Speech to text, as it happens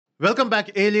Welcome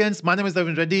back, aliens. My name is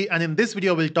Davin Reddy, and in this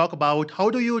video, we'll talk about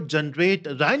how do you generate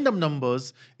random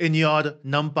numbers in your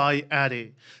NumPy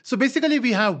array. So basically,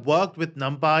 we have worked with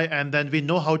NumPy, and then we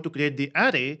know how to create the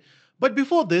array. But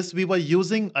before this, we were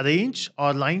using arrange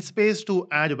or line space to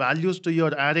add values to your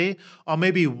array, or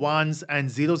maybe ones and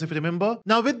zeros, if you remember.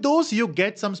 Now, with those, you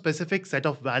get some specific set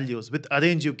of values. With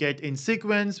arrange, you get in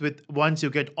sequence. With ones, you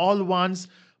get all ones.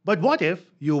 But what if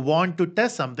you want to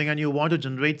test something and you want to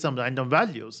generate some random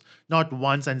values, not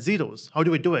ones and zeros? How do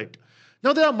we do it?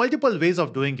 Now, there are multiple ways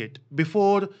of doing it.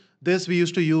 Before this, we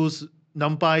used to use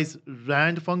NumPy's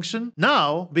rand function.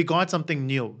 Now, we got something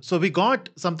new. So we got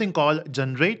something called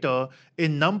generator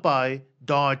in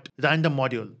NumPy.random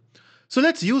module. So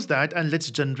let's use that and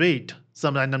let's generate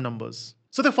some random numbers.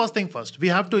 So the first thing first, we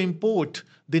have to import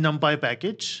the NumPy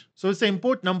package. So let's say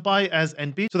import NumPy as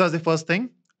NP. So that's the first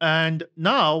thing. And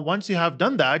now, once you have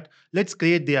done that, let's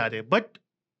create the array. But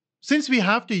since we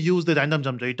have to use the random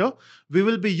generator, we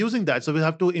will be using that. So we'll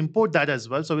have to import that as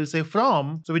well. So we'll say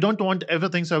from, so we don't want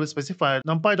everything. So I will specify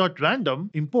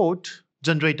numpy.random import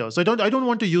generator. So I don't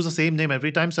want to use the same name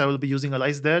every time. So I will be using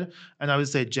alias there and I will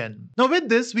say gen. Now with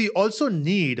this, we also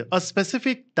need a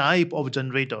specific type of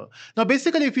generator. Now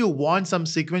basically, if you want some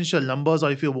sequential numbers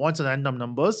or if you want some random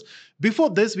numbers,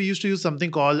 before this, we used to use something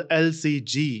called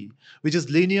LCG, which is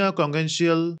linear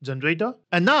congruential generator.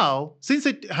 And now, since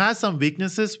it has some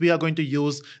weaknesses, we are going to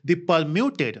use the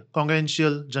permuted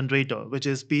congruential generator, which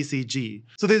is PCG.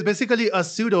 So there's basically a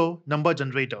pseudo number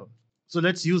generator. So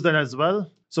let's use that as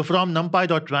well. So from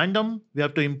numpy.random, we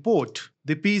have to import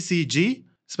the PCG,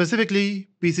 specifically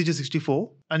PCG64,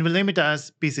 and we'll name it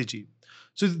as PCG.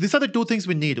 So these are the two things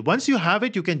we need. Once you have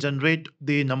it, you can generate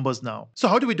the numbers now. So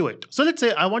how do we do it? So let's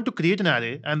say I want to create an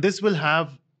array, and this will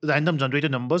have random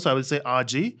generated numbers. So I will say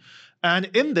RG. And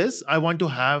in this, I want to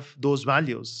have those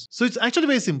values. So it's actually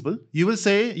very simple. You will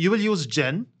use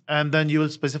gen, and then you will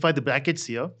specify the brackets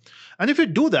here. And if you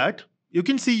do that, you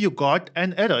can see you got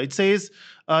an error. It says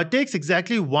takes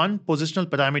exactly one positional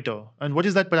parameter. And what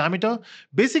is that parameter?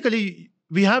 Basically,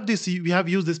 we have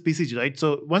used this PCG, right?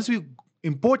 So once we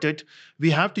import it, we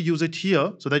have to use it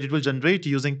here so that it will generate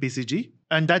using PCG.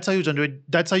 And that's how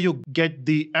you get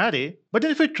the array. But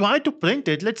then if we try to print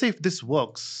it, let's say if this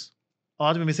works,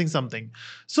 or we're missing something.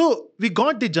 So we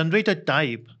got the generator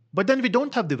type, but then we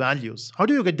don't have the values. How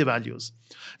do you get the values?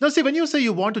 Now see, when you say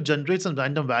you want to generate some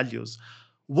random values,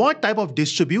 what type of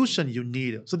distribution you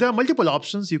need? So there are multiple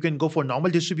options. You can go for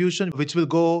normal distribution, which will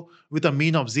go with a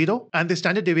mean of 0, and the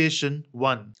standard deviation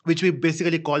 1, which we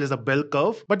basically call as a bell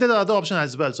curve. But there are other options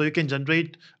as well. So you can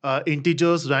generate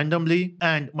integers randomly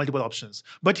and multiple options.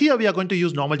 But here we are going to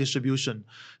use normal distribution.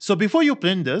 So before you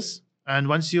print this, and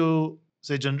once you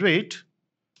say generate,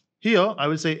 here I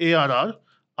will say ARR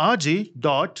RG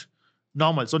dot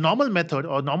normal. So normal method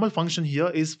or normal function here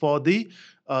is for the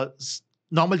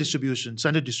normal distribution,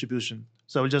 standard distribution.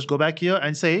 So I will just go back here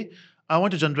and say, I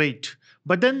want to generate.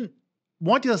 But then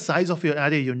what is the size of your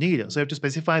array you need? So you have to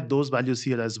specify those values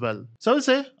here as well. So I will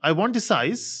say, I want the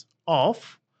size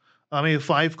of maybe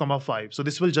 5, 5. So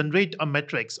this will generate a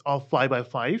matrix of 5 by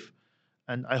 5.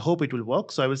 And I hope it will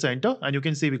work. So I will say enter. And you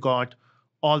can see we got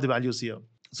all the values here.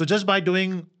 So just by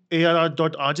doing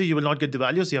ARR.RG, you will not get the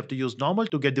values. You have to use normal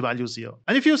to get the values here.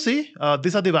 And if you see,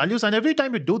 these are the values. And every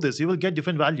time you do this, you will get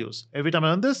different values. Every time I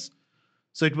run this,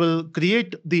 so it will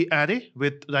create the array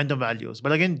with random values.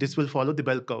 But again, this will follow the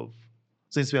bell curve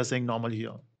since we are saying normal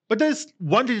here. But there's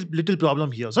one little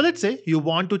problem here. So let's say you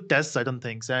want to test certain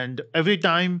things. And every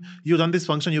time you run this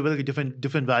function, you will get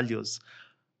different values.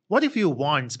 What if you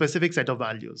want specific set of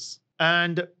values?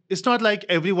 And it's not like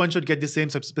everyone should get the same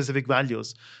specific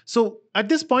values. So at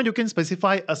this point, you can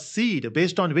specify a seed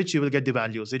based on which you will get the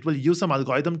values. It will use some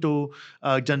algorithm to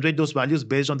generate those values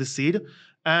based on the seed.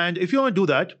 And if you want to do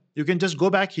that, you can just go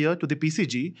back here to the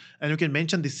PCG and you can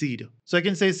mention the seed. So I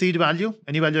can say seed value,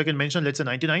 any value I can mention, let's say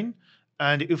 99.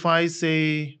 And if I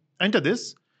say enter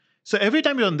this, so every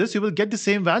time you run this, you will get the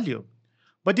same value.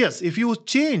 But yes, if you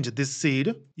change this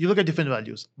seed, you will get different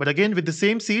values. But again, with the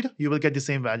same seed, you will get the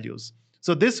same values.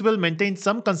 So this will maintain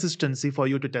some consistency for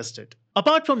you to test it.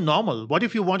 Apart from normal, what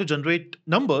if you want to generate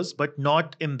numbers, but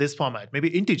not in this format, maybe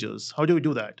integers? How do we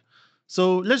do that?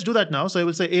 So let's do that now. So I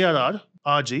will say ARR,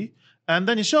 RG, and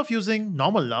then instead of using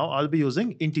normal now, I'll be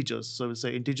using integers. So I will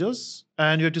say integers,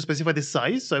 and you have to specify the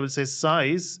size. So I will say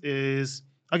size is,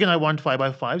 again, I want 5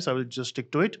 by 5, so I will just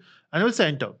stick to it. And I will say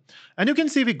enter. And you can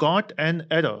see we got an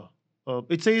error.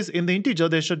 It says in the integer,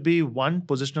 there should be one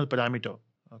positional parameter.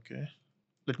 Okay.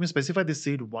 Let me specify the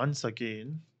seed once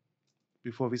again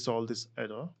before we solve this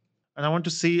error. And I want to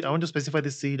specify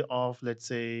the seed of, let's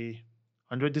say,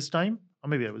 100 this time, or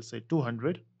maybe I will say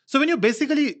 200. So when you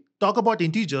basically talk about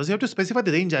integers, you have to specify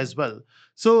the range as well.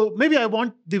 So maybe I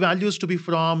want the values to be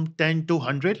from 10 to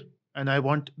 100, and I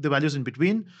want the values in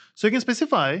between. So you can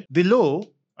specify the low,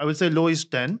 I will say low is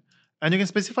 10, and you can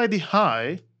specify the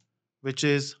high, which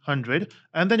is 100,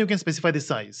 and then you can specify the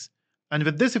size. And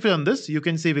with this, if you run this, you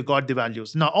can see we got the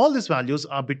values. Now, all these values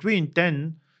are between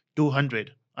 10 to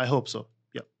 100. I hope so.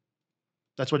 Yeah,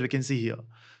 that's what we can see here.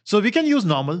 So we can use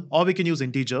normal or we can use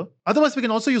integer. Otherwise, we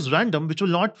can also use random, which will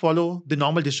not follow the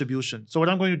normal distribution. So what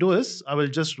I'm going to do is I will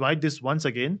just write this once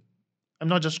again. I'm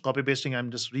not just copy pasting, I'm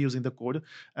just reusing the code.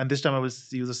 And this time I will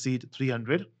use a seed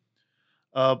 300.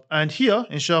 And here,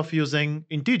 instead of using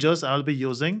integers, I'll be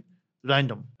using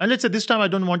random. And let's say this time I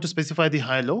don't want to specify the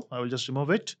high-low. I will just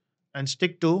remove it and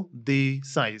stick to the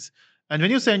size. And when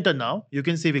you say enter now, you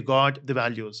can see we got the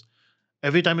values.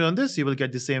 Every time you run this, you will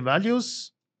get the same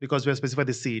values because we have specified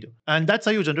the seed. And that's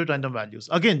how you generate random values.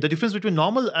 Again, the difference between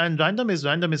normal and random is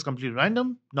completely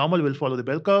random. Normal will follow the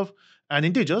bell curve and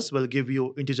integers will give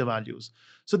you integer values.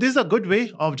 So this is a good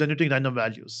way of generating random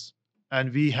values.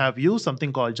 And we have used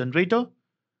something called generator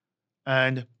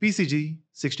and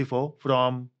PCG64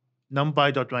 from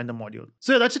numpy.random module.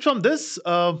 So yeah, that's it from this.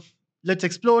 Let's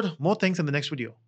explore more things in the next video.